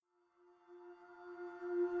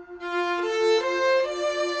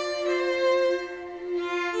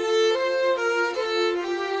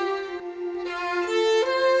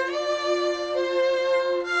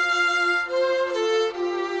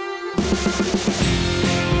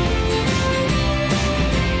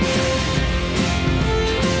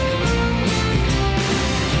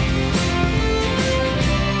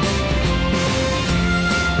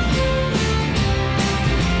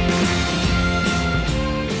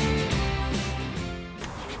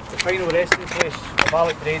final resting place of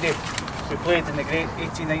Alec Brady, who played in the great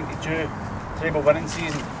 1892 treble winning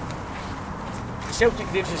season. The Celtic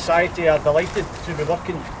Grave Society are delighted to be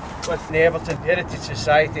working with the Everton Heritage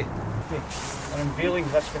Society and unveiling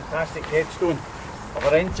this fantastic headstone of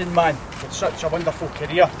a Renton man with such a wonderful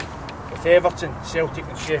career with Everton, Celtic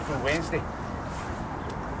and Sheffield Wednesday.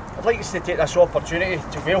 I'd like us to take this opportunity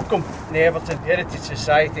to welcome the Everton Heritage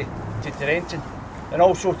Society to Renton and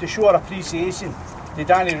also to show our appreciation to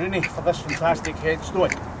Danny Rooney for this fantastic headstone.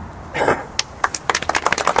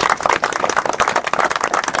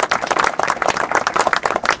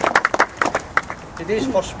 Today's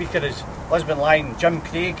first speaker is Lisbon Lion Jim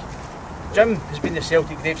Craig. Jim has been the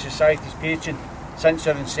Celtic Grave Society's patron since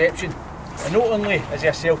their inception, and not only is he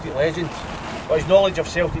a Celtic legend, but his knowledge of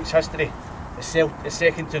Celtic's history is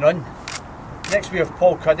second to none. Next we have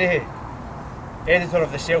Paul Cuddihy, editor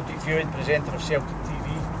of the Celtic View and presenter of Celtic TV.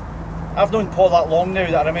 I've known Paul that long now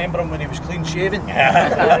that I remember him when he was clean shaven.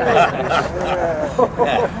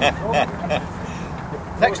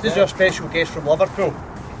 Next is our special guest from Liverpool,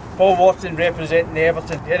 Paul Wharton, representing the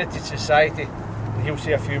Everton Heritage Society, and he'll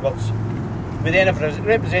say a few words. We then have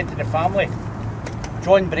representing the family,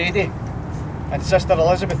 John Brady and Sister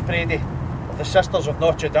Elizabeth Brady of the Sisters of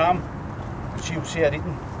Notre Dame, and she'll say a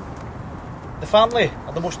reading. The family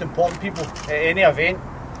are the most important people at any event,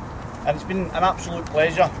 and it's been an absolute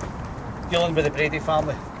pleasure dealing with the Brady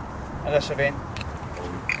family at this event.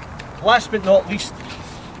 Last but not least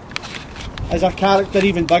is a character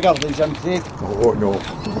even bigger than Jim Craig. Oh no.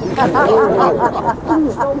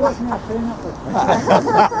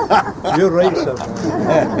 You're right, sir.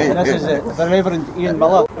 This is the Reverend Ian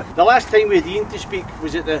Miller. The last time we had Ian to speak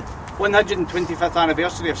was at the 125th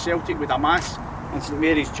anniversary of Celtic with a Mass in St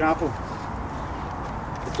Mary's Chapel.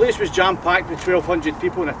 The place was jam-packed with 1,200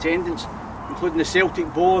 people in attendance, including the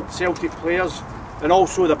Celtic board, Celtic players, and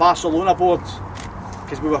also the Barcelona board,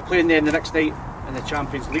 because we were playing them the next night in the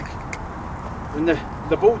Champions League. When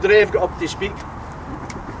the bold Rev got up to speak,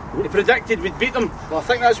 he predicted we'd beat them. Well, I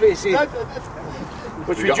think that's what he said,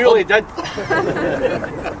 which we duly did.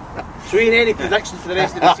 So Ian, any predictions for the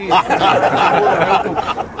rest of the season?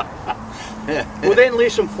 We'll then lay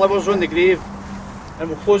some flowers on the grave, and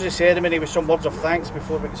we'll close the ceremony with some words of thanks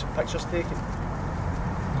before we get some pictures taken.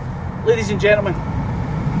 Ladies and gentlemen,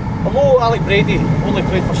 although Alec Brady only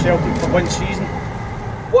played for Celtic for one season,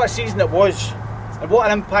 what a season it was, and what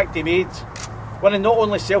an impact he made, winning not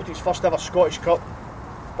only Celtic's first ever Scottish Cup,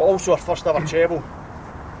 but also our first ever treble.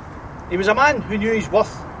 He was a man who knew his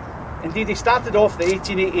worth. Indeed, he started off the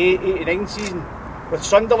 1888-89 season with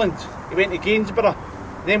Sunderland. He went to Gainsborough,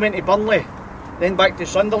 then went to Burnley, then back to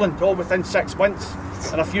Sunderland, all within 6 months,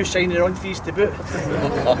 and a few signing on fees to boot.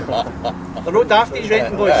 They're not daft, these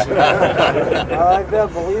Renton boys. I better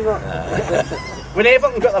believe it. When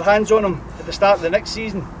Everton got their hands on him at the start of the next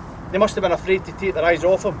season, they must have been afraid to take their eyes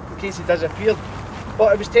off him in case he disappeared.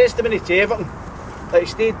 But it was testimony to Everton that he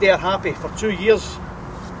stayed there happy for 2 years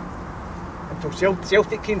until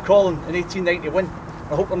Celtic came calling in 1891.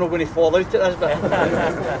 I hope they're not going to fall out at this bit.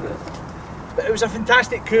 But it was a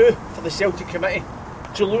fantastic coup for the Celtic committee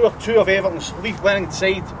to lure two of Everton's league-winning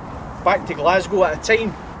side back to Glasgow at a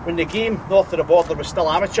time when the game north of the border was still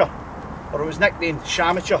amateur, or it was nicknamed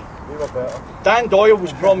Shamateur. We were better. Dan Doyle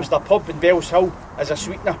was promised a pub in Bells Hill as a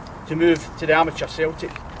sweetener to move to the amateur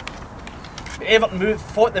Celtic. But Everton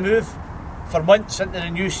fought the move for months into the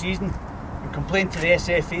new season and complained to the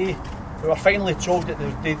SFA, who were finally told that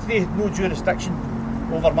they had no jurisdiction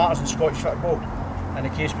over matters in Scottish football, and the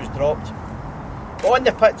case was dropped. But on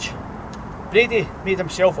the pitch, Brady made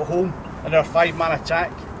himself at home in our 5-man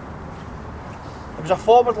attack. It was a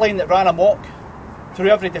forward line that ran amok through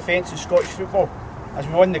every defence in Scottish football as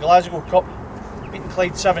we won the Glasgow Cup, beating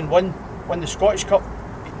Clyde 7-1, won the Scottish Cup,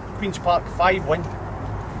 beating Queen's Park 5-1,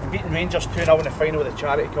 and beating Rangers 2-0 in the final of the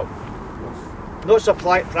Charity Cup. Not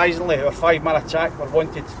surprisingly, our 5-man attack were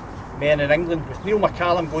wanted men in England, with Neil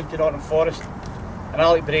McCallum going to Nottingham Forest and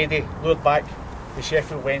Alec Brady lured back to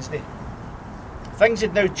Sheffield Wednesday. Things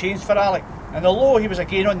had now changed for Alec, and although he was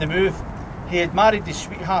again on the move, he had married his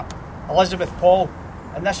sweetheart, Elizabeth Paul,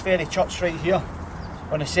 in this very church right here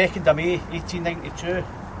on the 2nd of May 1892.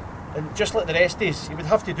 And just like the rest of us, he would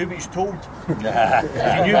have to do what he's told if he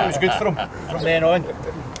knew it was good for him from then on.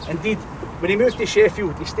 Indeed, when he moved to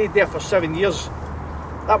Sheffield, he stayed there for 7 years.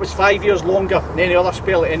 That was 5 years longer than any other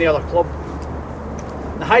spell at any other club.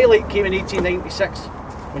 The highlight came in 1896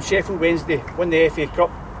 when Sheffield Wednesday won the FA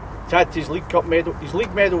Cup, to add to his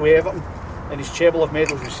league medal with Everton and his treble of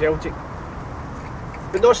medals with Celtic.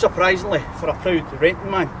 But not surprisingly for a proud Renton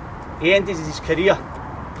man, he ended his career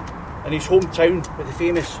in his hometown with the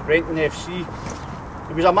famous Renton FC.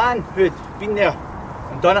 He was a man who'd been there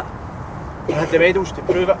and done it and had the medals to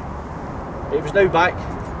prove it. But he was now back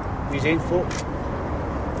with his own folk.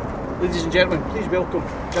 Ladies and gentlemen, please welcome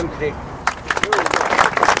Jim Craig.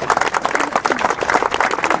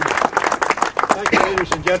 Thank you,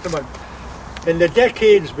 ladies and gentlemen. In the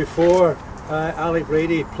decades before Alec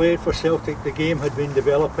Brady played for Celtic, the game had been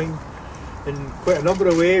developing. In quite a number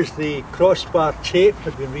of ways, the crossbar tape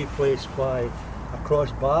had been replaced by a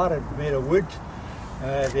crossbar made of wood.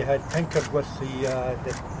 They had tinkered with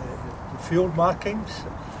the field markings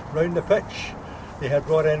round the pitch. They had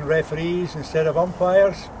brought in referees instead of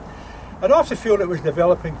umpires. And off the field it was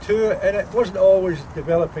developing too, and it wasn't always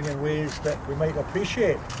developing in ways that we might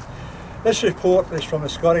appreciate. This report is from the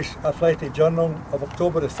Scottish Athletic Journal of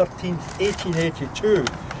October the 13th, 1882,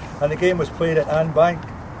 and the game was played at Anne Bank.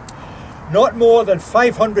 Not more than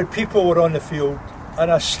 500 people were on the field, and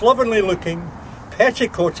a slovenly looking,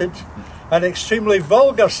 petticoated and extremely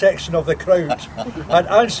vulgar section of the crowd had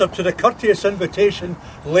answered to the courteous invitation,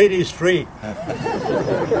 ladies free.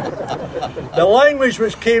 The language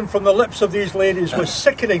which came from the lips of these ladies was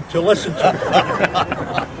sickening to listen to.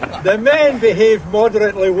 The men behaved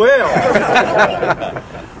moderately well,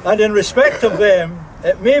 and in respect of them,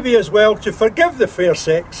 it may be as well to forgive the fair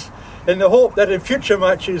sex in the hope that in future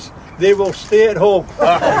matches they will stay at home.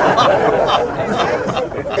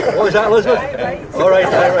 What was that, Elizabeth? All right.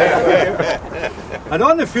 And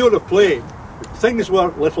on the field of play, things were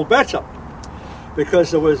a little better,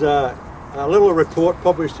 because there was a little report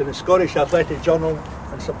published in the Scottish Athletic Journal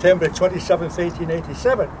on September 27th,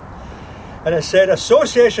 1887. And it said,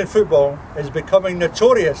 association football is becoming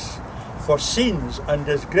notorious for scenes and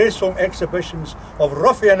disgraceful exhibitions of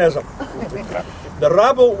ruffianism. The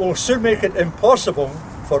rabble will soon make it impossible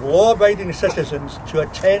for law-abiding citizens to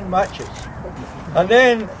attend matches. And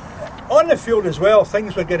then, on the field as well,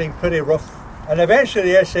 things were getting pretty rough. And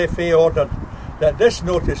eventually the SFA ordered that this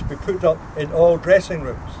notice be put up in all dressing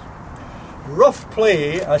rooms. Rough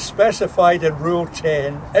play, as specified in Rule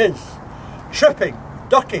 10, is tripping,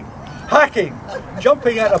 ducking, hacking,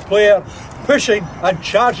 jumping at a player, pushing and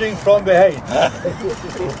charging from behind.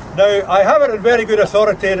 Now, I have it in very good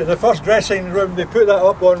authority that the first dressing room they put that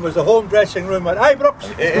up on was the home dressing room at Ibrox.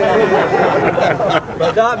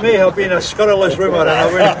 But that may have been a scurrilous rumour, and I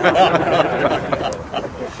wouldn't.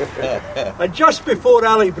 And just before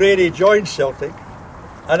Alec Brady joined Celtic,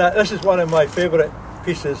 and this is one of my favourite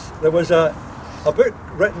pieces, there was a book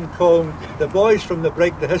written called The Boys from the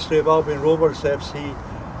Brig, The History of Albion Rovers FC,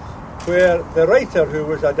 where the writer, who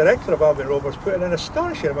was a director of Albion Rovers, put in an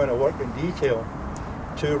astonishing amount of work in detail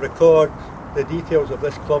to record the details of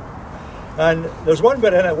this club. And there's one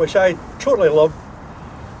bit in it which I totally love,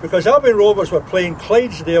 because Albion Rovers were playing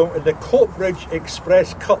Clydesdale in the Coatbridge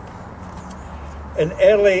Express Cup in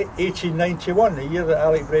early 1891, the year that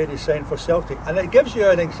Alec Brady signed for Celtic. And it gives you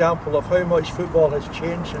an example of how much football has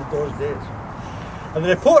changed in those days. And the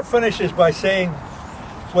report finishes by saying,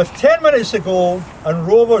 with 10 minutes to go and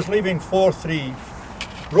Rovers leaving 4-3,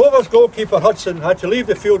 Rovers goalkeeper Hudson had to leave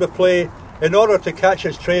the field of play in order to catch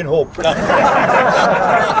his train home. Those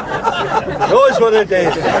were the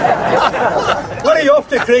days. What are you off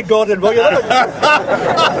to, Craig Gordon? Well, you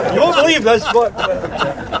won't believe this, but...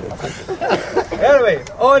 Anyway,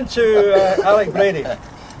 on to Alec Brady.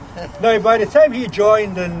 Now, by the time he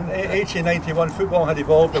joined in 1891, football had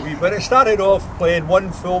evolved a wee bit. It started off playing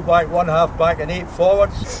one full-back, one half-back and 8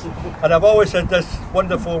 forwards. And I've always had this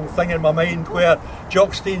wonderful thing in my mind where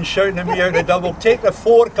Jock Steen's shouting at me out the double, take the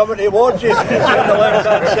 4 coming towards you on the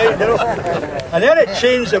left-hand side, you know. And then it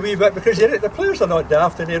changed a wee bit because the players are not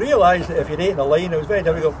daft, and they realised that if you're 8 in a line, it was very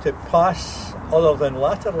difficult to pass other than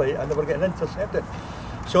laterally, and they were getting intercepted.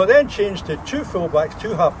 So it then changed to 2 full-backs,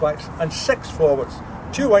 2 half-backs and 6 forwards.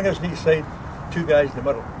 2 wingers on each side, 2 guys in the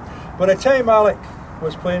middle. By the time Alec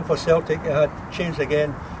was playing for Celtic, it had changed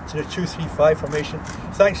again to the 2-3-5 formation,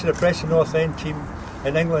 thanks to the Preston North End team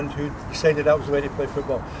in England who decided that was the way to play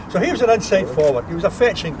football. So he was an inside forward, he was a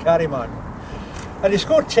fetch and carry man. And he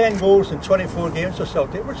scored 10 goals in 24 games for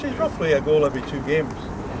Celtic, which is roughly a goal every 2 games.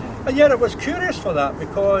 And yet it was curious for that,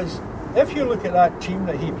 because if you look at that team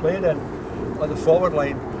that he played in, on the forward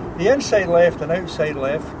line, the inside left and outside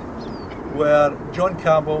left were John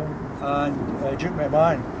Campbell and Duke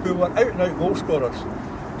McMahon, who were out-and-out goal scorers.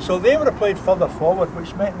 So they would have played further forward,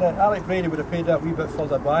 which meant that Alec Brady would have played that wee bit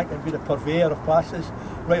further back and be the purveyor of passes,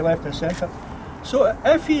 right, left and centre. So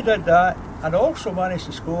if he did that and also managed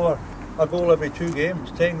to score a goal every 2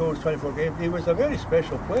 games, 10 goals, 24 games, he was a very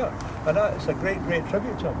special player, and that's a great, great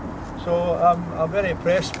tribute to him. So I'm very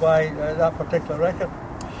impressed by that particular record.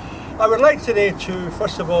 I would like today to,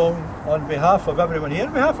 first of all, on behalf of everyone here,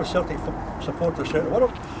 on behalf of Celtic supporters throughout the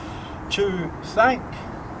world, to thank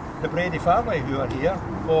the Brady family who are here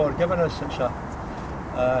for giving us such a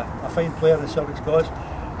fine player in Celtic's cause,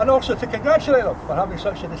 and also to congratulate them for having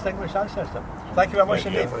such a distinguished ancestor. Thank you very much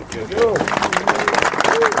indeed. Thank you.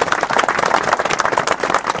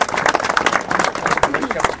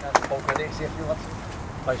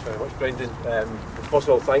 Thanks very much, Brendan. First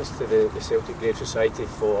of all, thanks to the Celtic Grave Society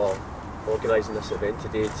for organising this event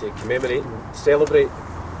today to commemorate and celebrate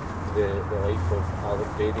the life of Alec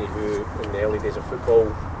Brady, who in the early days of football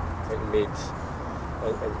I think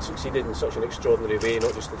made and succeeded in such an extraordinary way,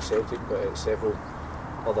 not just at Celtic but at several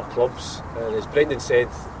other clubs. And as Brendan said,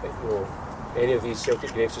 any of these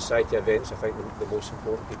Celtic Grave Society events, I think the most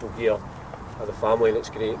important people here are the family, and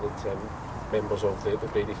it's great that members of the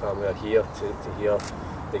Brady family are here to hear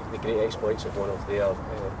the great exploits of one of their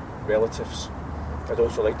relatives. I'd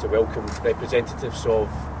also like to welcome representatives of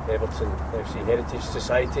Everton FC Heritage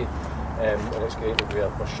Society, and it's great that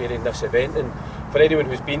we're sharing this event. And for anyone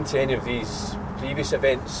who's been to any of these previous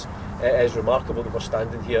events, it is remarkable that we're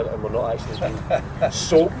standing here and we're not actually being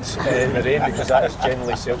soaked in the rain, because that is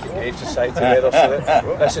generally Celtic Grave Society weather.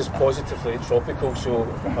 So this is positively tropical, so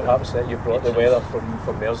perhaps that you've brought the weather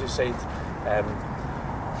from Merseyside.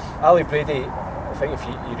 Ali Brady, I think if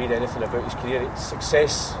you read anything about his career,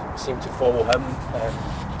 success seemed to follow him.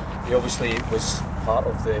 He obviously was part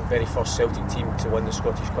of the very first Celtic team to win the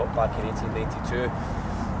Scottish Cup back in 1892.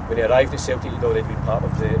 When he arrived at Celtic, he'd already been part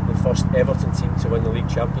of the first Everton team to win the league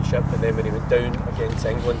championship, and then when he went down against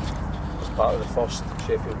England, was part of the first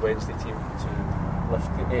Sheffield Wednesday team to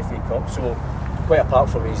lift the FA Cup. So quite apart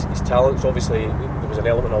from his talents, obviously there was an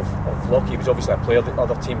element of luck. He was obviously a player that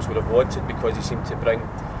other teams would have wanted because he seemed to bring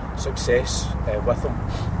success with them,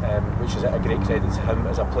 which is a great credit to him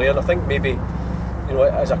as a player. And I think maybe,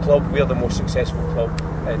 as a club, we're the most successful club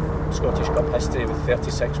in Scottish Cup history with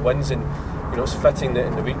 36 wins, and it's fitting that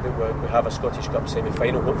in the week that we have a Scottish Cup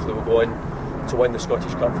semi-final, hopefully we'll go on to win the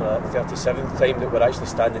Scottish Cup for the 37th time, that we're actually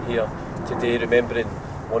standing here today remembering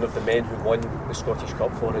one of the men who won the Scottish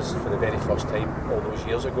Cup for us for the very first time all those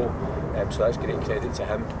years ago. So that's great credit to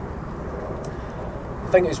him. I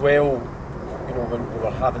think as well, when we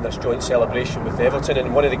were having this joint celebration with Everton,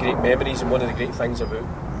 and one of the great memories and one of the great things about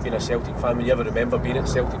being a Celtic fan, when you ever remember being at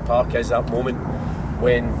Celtic Park, is that moment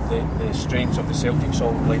when the strains of the Celtic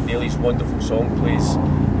song, like Daly's wonderful song, plays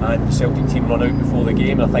and the Celtic team run out before the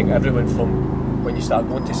game. And I think everyone, from when you start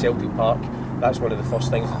going to Celtic Park, that's one of the first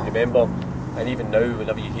things that you remember. And even now,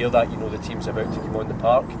 whenever you hear that, the team's about to come on the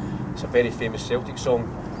park. It's a very famous Celtic song.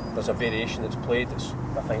 There's a variation that's played.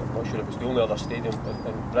 I'm not sure if it's the only other stadium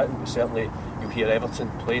in Britain, but certainly you'll hear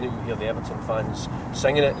Everton playing it, you'll hear the Everton fans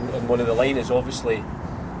singing it, and one of the lines is obviously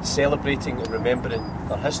celebrating and remembering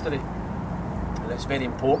their history. And it's very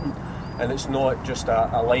important, and it's not just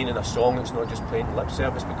a line in a song, it's not just plain lip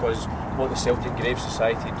service, because what the Celtic Grave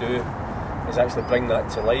Society do is actually bring that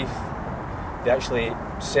to life. They actually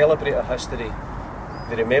celebrate our history,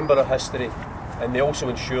 they remember our history, and they also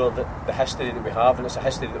ensure that the history that we have, and it's a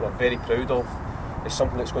history that we're very proud of, is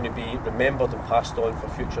something that's going to be remembered and passed on for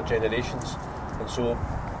future generations. And so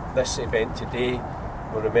this event today,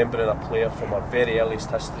 we're remembering a player from our very earliest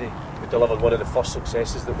history who delivered one of the first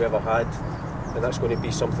successes that we ever had, and that's going to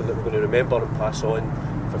be something that we're going to remember and pass on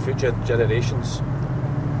for future generations.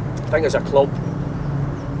 I think as a club,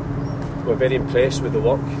 we're very impressed with the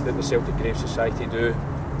work that the Celtic Grave Society do.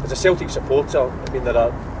 As a Celtic supporter, there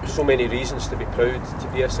are so many reasons to be proud to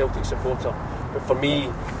be a Celtic supporter, but for me,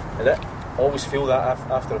 and I always feel that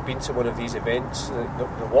after I've been to one of these events,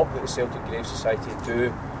 the work that the Celtic Grave Society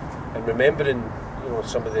do, and remembering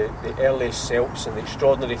some of the earliest Celts and the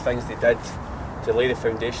extraordinary things they did to lay the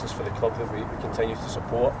foundations for the club that we continue to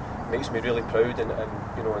support, makes me really proud, and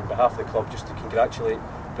on behalf of the club, just to congratulate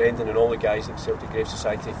Brendan and all the guys at the Celtic Grave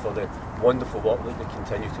Society for the wonderful work that they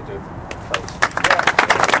continue to do. Thanks.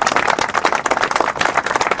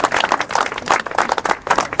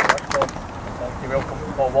 Thank you.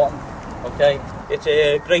 Welcome, Paul Watton. Okay, it's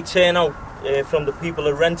a great turnout from the people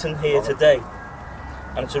of Renton here today,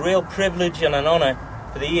 and it's a real privilege and an honour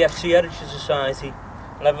for the EFC Heritage Society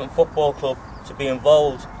and Everton Football Club to be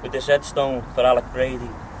involved with this headstone for Alec Brady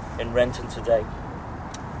in Renton today.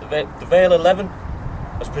 The Vale 11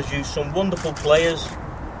 has produced some wonderful players,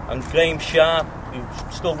 and Graham Sharp,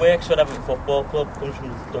 who still works for Everton Football Club, comes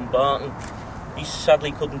from Dumbarton. He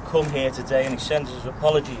sadly couldn't come here today, and he sends his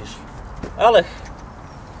apologies. Alec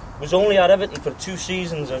was only at Everton for 2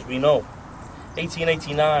 seasons, as we know,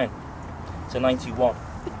 1889 to 91,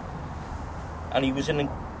 and he was in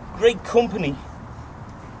great company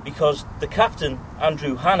because the captain,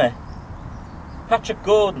 Andrew Hannah, Patrick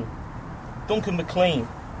Gordon, Duncan McLean,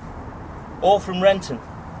 all from Renton,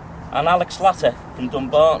 and Alex Slatter from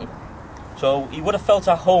Dumbarton. So he would have felt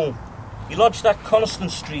at home. He lodged at Coniston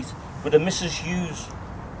Street with a Mrs. Hughes,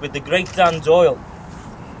 with the great Dan Doyle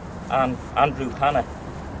and Andrew Hanna,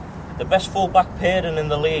 the best full-back pairing in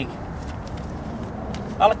the league.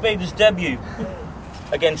 Alec made his debut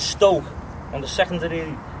against Stoke on the 2nd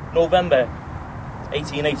of November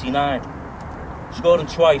 1889, scoring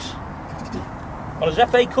twice. On his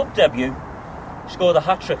FA Cup debut, he scored a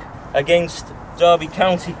hat-trick against Derby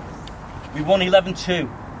County. We won 11-2.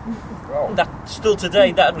 That still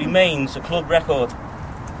today, that remains a club record.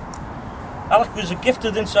 Alec was a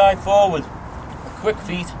gifted inside forward, a quick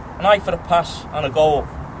feet, an eye for a pass and a goal,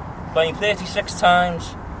 playing 36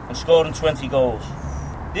 times and scoring 20 goals.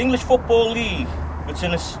 The English Football League was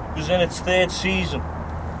in its third season.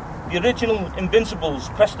 The original Invincibles,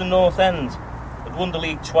 Preston North End, had won the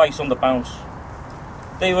league twice on the bounce.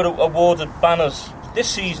 They were awarded banners. This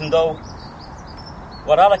season though,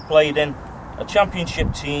 what Alec played in, a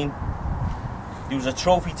championship team, there was a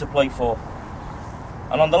trophy to play for.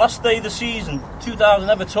 And on the last day of the season, 2,000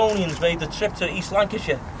 Evertonians made the trip to East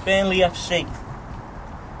Lancashire, Burnley FC,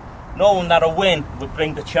 knowing that a win would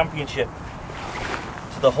bring the championship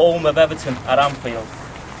to the home of Everton at Anfield.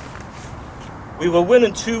 We were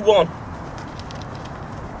winning 2-1,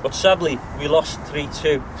 but sadly we lost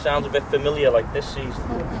 3-2. Sounds a bit familiar like this season.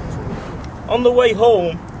 On the way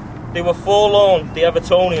home, they were forlorn, the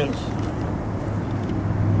Evertonians.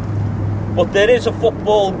 But there is a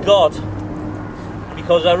football god,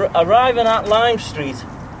 because arriving at Lime Street,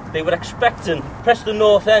 they were expecting Preston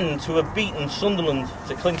North End to have beaten Sunderland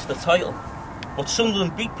to clinch the title. But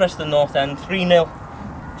Sunderland beat Preston North End 3-0.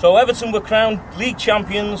 So Everton were crowned league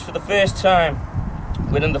champions for the first time,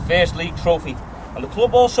 winning the first league trophy. And the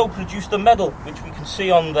club also produced a medal, which we can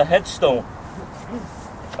see on the headstone.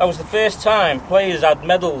 That was the first time players had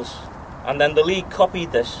medals, and then the league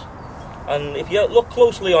copied this. And if you look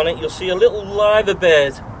closely on it, you'll see a little liver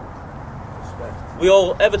bird. We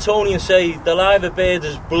all Evertonians say the liver bird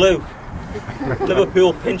is blue.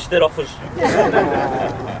 Liverpool pinched it off us.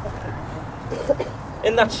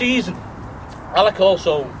 In that season, Alec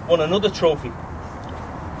also won another trophy.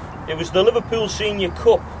 It was the Liverpool Senior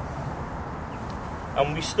Cup,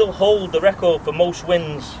 and we still hold the record for most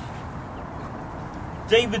wins.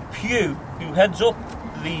 David Pugh, who heads up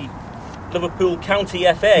the Liverpool County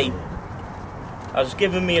FA, has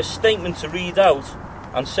given me a statement to read out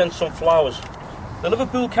and sent some flowers. The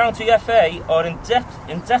Liverpool County FA are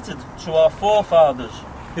indebted to our forefathers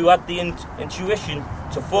who had the intuition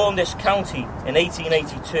to form this county in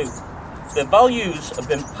 1882. Their values have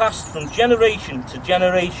been passed from generation to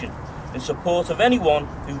generation in support of anyone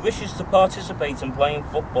who wishes to participate in playing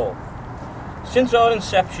football. Since our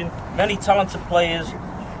inception, many talented players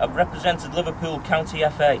have represented Liverpool County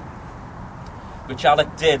FA, which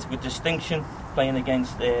Alec did with distinction, playing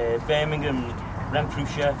against Birmingham,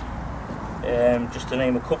 Renfrewshire, just to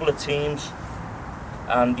name a couple of teams.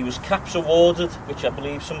 And he was caps awarded, which I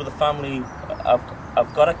believe some of the family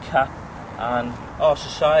have got a cap, and our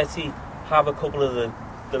society have a couple of the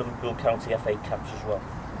Liverpool County FA caps as well.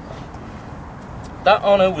 That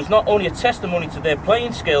honour was not only a testimony to their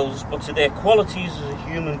playing skills, but to their qualities as a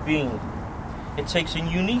human being. It takes a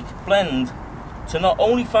unique blend to not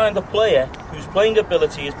only find a player whose playing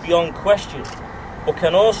ability is beyond question, but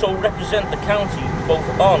can also represent the county both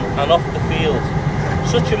on and off the field.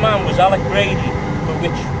 Such a man was Alec Brady, for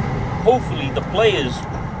which hopefully the players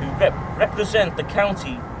who represent the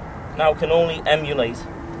county now can only emulate.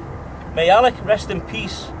 May Alec rest in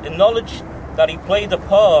peace in knowledge that he played a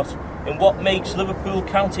part in what makes Liverpool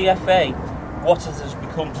County FA what it has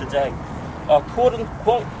become today. Our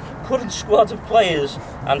current squad of players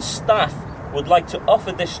and staff would like to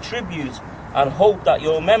offer this tribute and hope that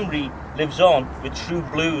your memory lives on with true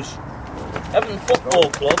blues. Everton Football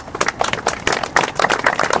Club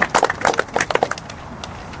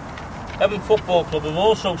have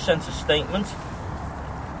also sent a statement.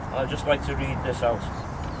 I'd just like to read this out.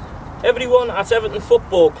 Everyone at Everton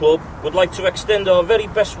Football Club would like to extend our very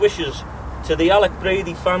best wishes to the Alec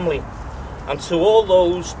Brady family and to all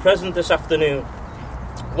those present this afternoon.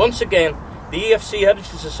 Once again, the EFC Heritage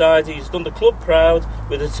Society has done the club proud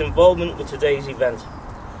with its involvement with today's event.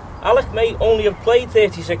 Alec may only have played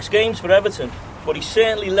 36 games for Everton, but he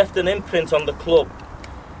certainly left an imprint on the club.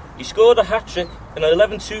 He scored a hat-trick in an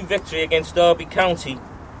 11-2 victory against Derby County.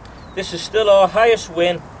 This is still our highest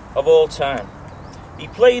win of all time. He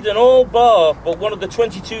played in all bar but one of the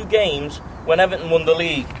 22 games when Everton won the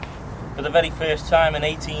league for the very first time in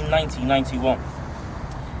 1890-91.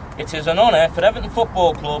 It is an honour for Everton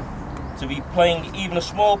Football Club to be playing even a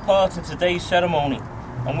small part in today's ceremony,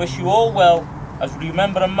 and wish you all well as we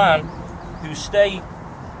remember a man whose stay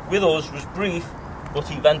with us was brief but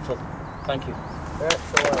eventful. Thank you.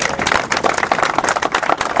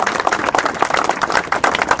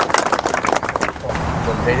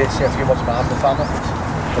 John Brady, say a few words on behalf of the family.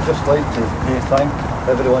 I'd just like to thank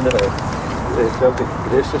everyone at the Celtic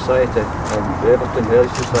Grace Society and the Everton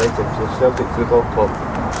Heritage Society, the Celtic Football Club,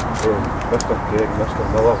 Mr Craig, Mr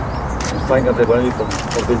Miller, and thank everybody for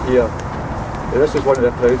being here. This is one of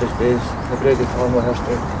the proudest days in the Brady family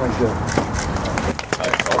history. Thank you.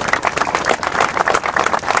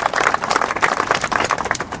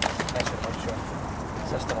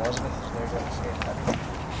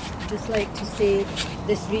 I'd just like to say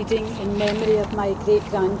this reading in memory of my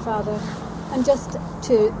great-grandfather, and just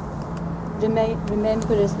to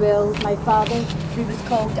remember as well my father, who was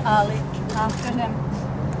called Alec after him.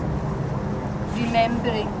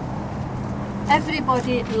 Remembering.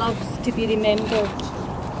 Everybody loves to be remembered,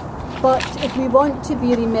 but if we want to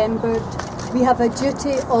be remembered, we have a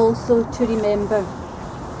duty also to remember.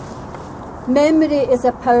 Memory is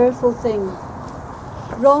a powerful thing.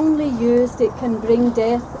 Wrongly used, it can bring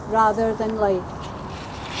death rather than life.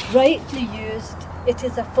 Rightly used, it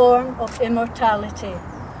is a form of immortality.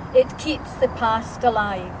 It keeps the past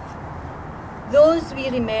alive. Those we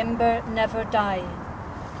remember never die.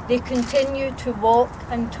 They continue to walk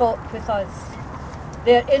and talk with us.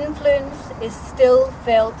 Their influence is still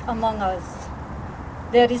felt among us.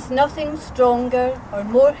 There is nothing stronger or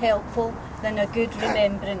more helpful than a good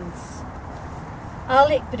remembrance.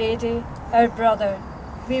 Alec Brady, our brother,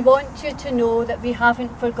 we want you to know that we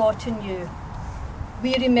haven't forgotten you.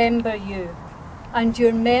 We remember you, and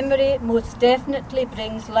your memory most definitely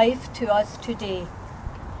brings life to us today.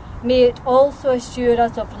 May it also assure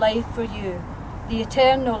us of life for you, the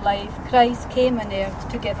eternal life Christ came on earth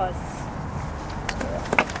to give us.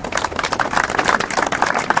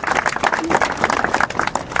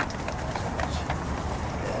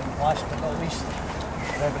 Last but not least,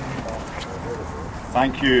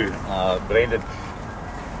 Thank you, Brendan.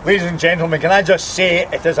 Ladies and gentlemen, can I just say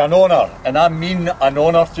it is an honour, and I mean an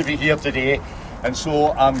honour, to be here today. And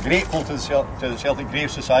so I'm grateful to the Celtic Grave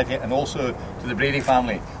Society and also to the Brady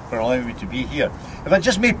family for allowing me to be here. If I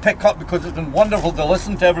just may pick up, because it's been wonderful to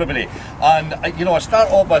listen to everybody. And, I start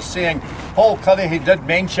off by saying, Paul Curry, he did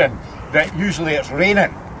mention that usually it's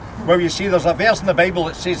raining. Well, you see, there's a verse in the Bible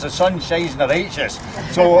that says the sun shines in the righteous.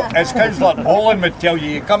 So, as Councillor Boland would tell you,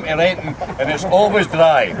 you come to Renton and it's always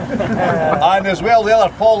dry. And as well, the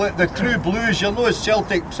other, Paul, the true blues, you'll know as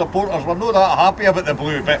Celtic supporters, we're not that happy about the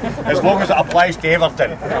blue, but as long as it applies to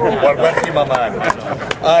Everton, we're with you, my man.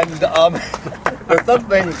 And the third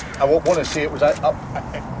thing I want to say, it was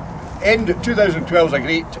end 2012 was a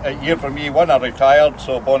great year for me. One, I retired,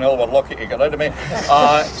 so Bonhill were lucky to get rid of me.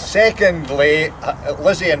 Secondly,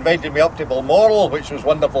 Lizzie invited me up to Balmoral, which was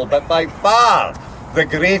wonderful, but by far the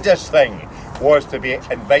greatest thing was to be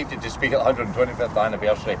invited to speak at the 125th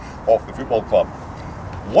anniversary of the football club.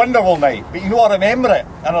 Wonderful night, but I remember it,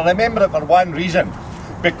 and I remember it for one reason,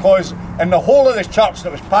 because in the whole of this church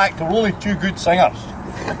that was packed, there were only two good singers.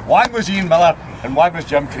 One was Ian Miller and one was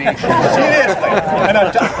Jim Craig. Seriously. And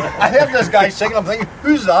I heard this guy singing, I'm thinking,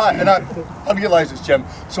 who's that? And I realised it's Jim.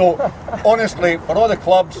 So, honestly, for all the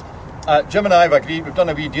clubs, Jim and I have agreed, we've done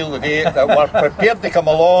a wee deal today, that we're prepared to come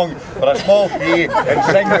along for a small fee and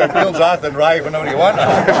sing the Fields Ath and Rye whenever you want.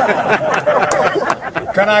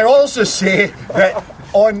 Can I also say that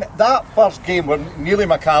on that first game where Neely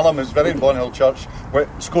McCallum, who's very in Bonhill Church,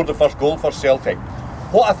 scored the first goal for Celtic,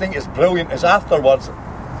 what I think is brilliant is afterwards,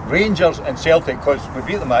 Rangers and Celtic, because we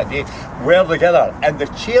beat them that day, were together, and the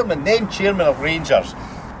then chairman of Rangers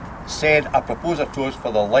said, I propose a toast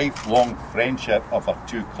for the lifelong friendship of our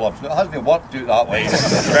two clubs. Now, it hasn't worked out that way,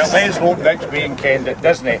 but let's hope next weekend it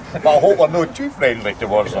doesn't, but I hope we're not too friendly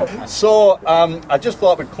towards them. So I just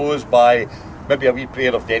thought we'd close by maybe a wee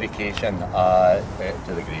prayer of dedication to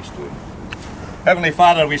the gravestone. Heavenly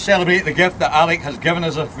Father, we celebrate the gift that Alec has given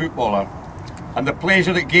as a footballer and the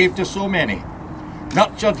pleasure it gave to so many.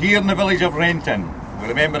 Nurtured here in the village of Renton, we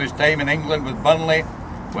remember his time in England with Burnley,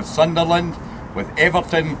 with Sunderland, with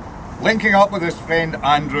Everton, linking up with his friend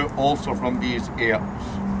Andrew, also from these airs.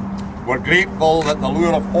 We're grateful that the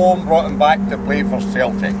lure of home brought him back to play for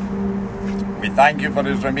Celtic. We thank you for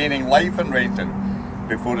his remaining life in Renton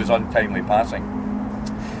before his untimely passing.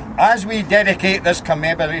 As we dedicate this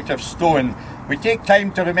commemorative stone, we take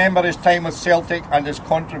time to remember his time with Celtic and his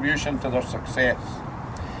contribution to their success.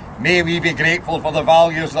 May we be grateful for the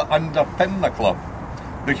values that underpin the club,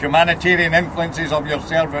 the humanitarian influences of your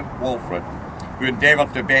servant Wilfred, who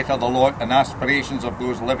endeavoured to better the lot and aspirations of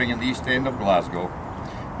those living in the East End of Glasgow.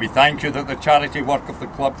 We thank you that the charity work of the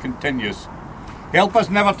club continues. Help us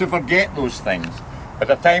never to forget those things at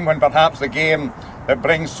a time when perhaps the game that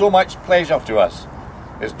brings so much pleasure to us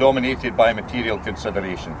is dominated by material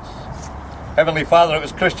considerations. Heavenly Father, it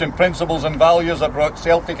was Christian principles and values that brought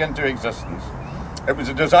Celtic into existence. It was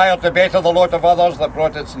a desire to better the lot of others that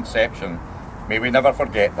brought its inception. May we never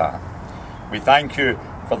forget that. We thank you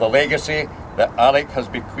for the legacy that Alec has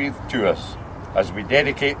bequeathed to us. As we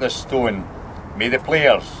dedicate this stone, may the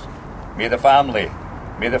players, may the family,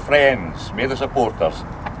 may the friends, may the supporters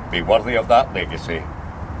be worthy of that legacy.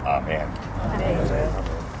 Amen. Amen.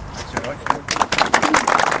 Thanks very much.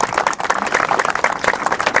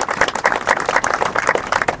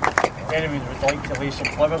 If anyone would like to lay some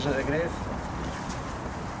flowers at the grave.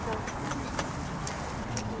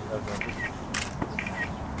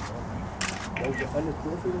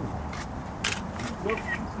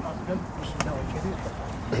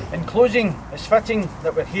 In closing, it's fitting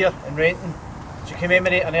that we're here in Renton to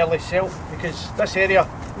commemorate an early Celt, because this area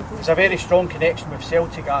has a very strong connection with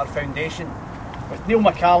Celtic at our foundation, with Neil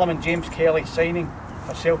McCallum and James Kelly signing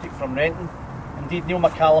for Celtic from Renton. Indeed, Neil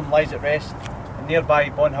McCallum lies at rest in nearby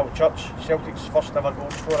Bonhill Church, Celtic's first ever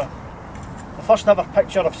goal scorer. The first ever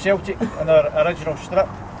picture of Celtic in our original strip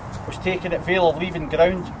was taken at Vale of Leven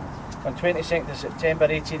Ground on 22nd of September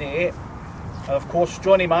 1888. And of course,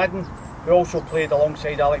 Johnny Madden, who also played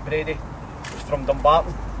alongside Alec Brady, was from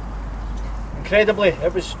Dumbarton. Incredibly,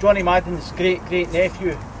 it was Johnny Madden's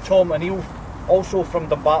great-great-nephew, Tom O'Neill, also from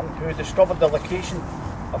Dumbarton, who discovered the location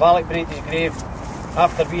of Alec Brady's grave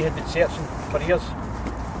after we had been searching for years.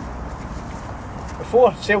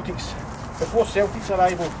 Before Celtic's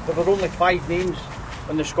arrival, there were only 5 names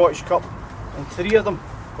in the Scottish Cup, and 3 of them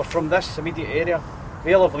were from this immediate area: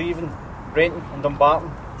 Vale of Leven, Renton and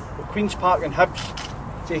Dumbarton, with Queen's Park and Hibs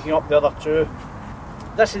taking up the other 2.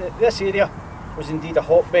 This area was indeed a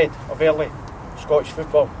hotbed of early Scottish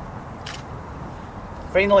football.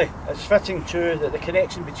 Finally, it's fitting too that the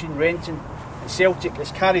connection between Renton and Celtic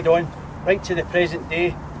is carried on right to the present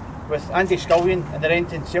day, with Andy Scullion and the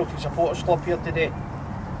Renton Celtic Supporters Club here today.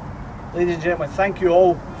 Ladies and gentlemen, thank you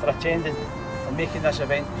all for attending and making this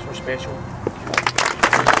event so special.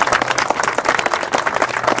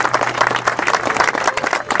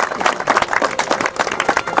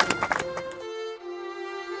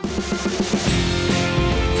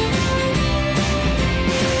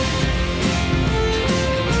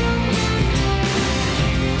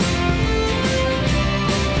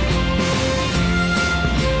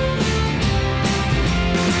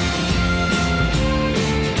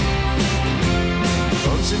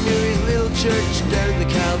 Church down the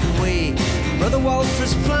Calvin Way. Brother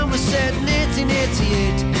Walford's plan was set in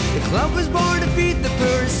 1888. The club was born to beat the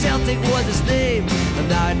poor, and Celtic was its name, and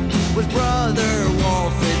that was Brother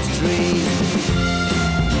Walford's dream.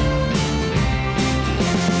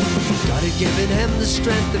 God had given him the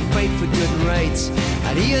strength to fight for good and rights,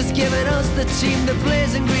 and he has given us the team that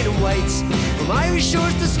plays in green and whites. From Irish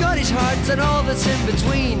shores to Scottish hearts and all that's in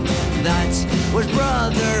between, that was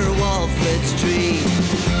Brother Walford's dream.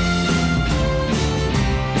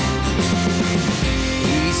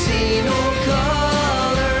 We see no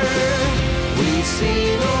colour, we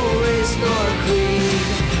see no race nor creed.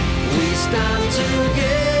 We stand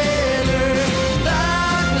together,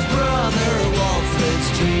 that was Brother Walford's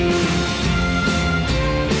dream.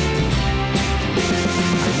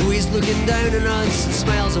 I know he's looking down on us and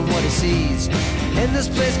smiles at what he sees. In this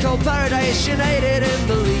place called paradise, united in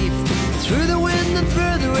belief. Through the wind and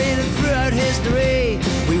through the rain and throughout history,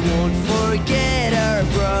 we won't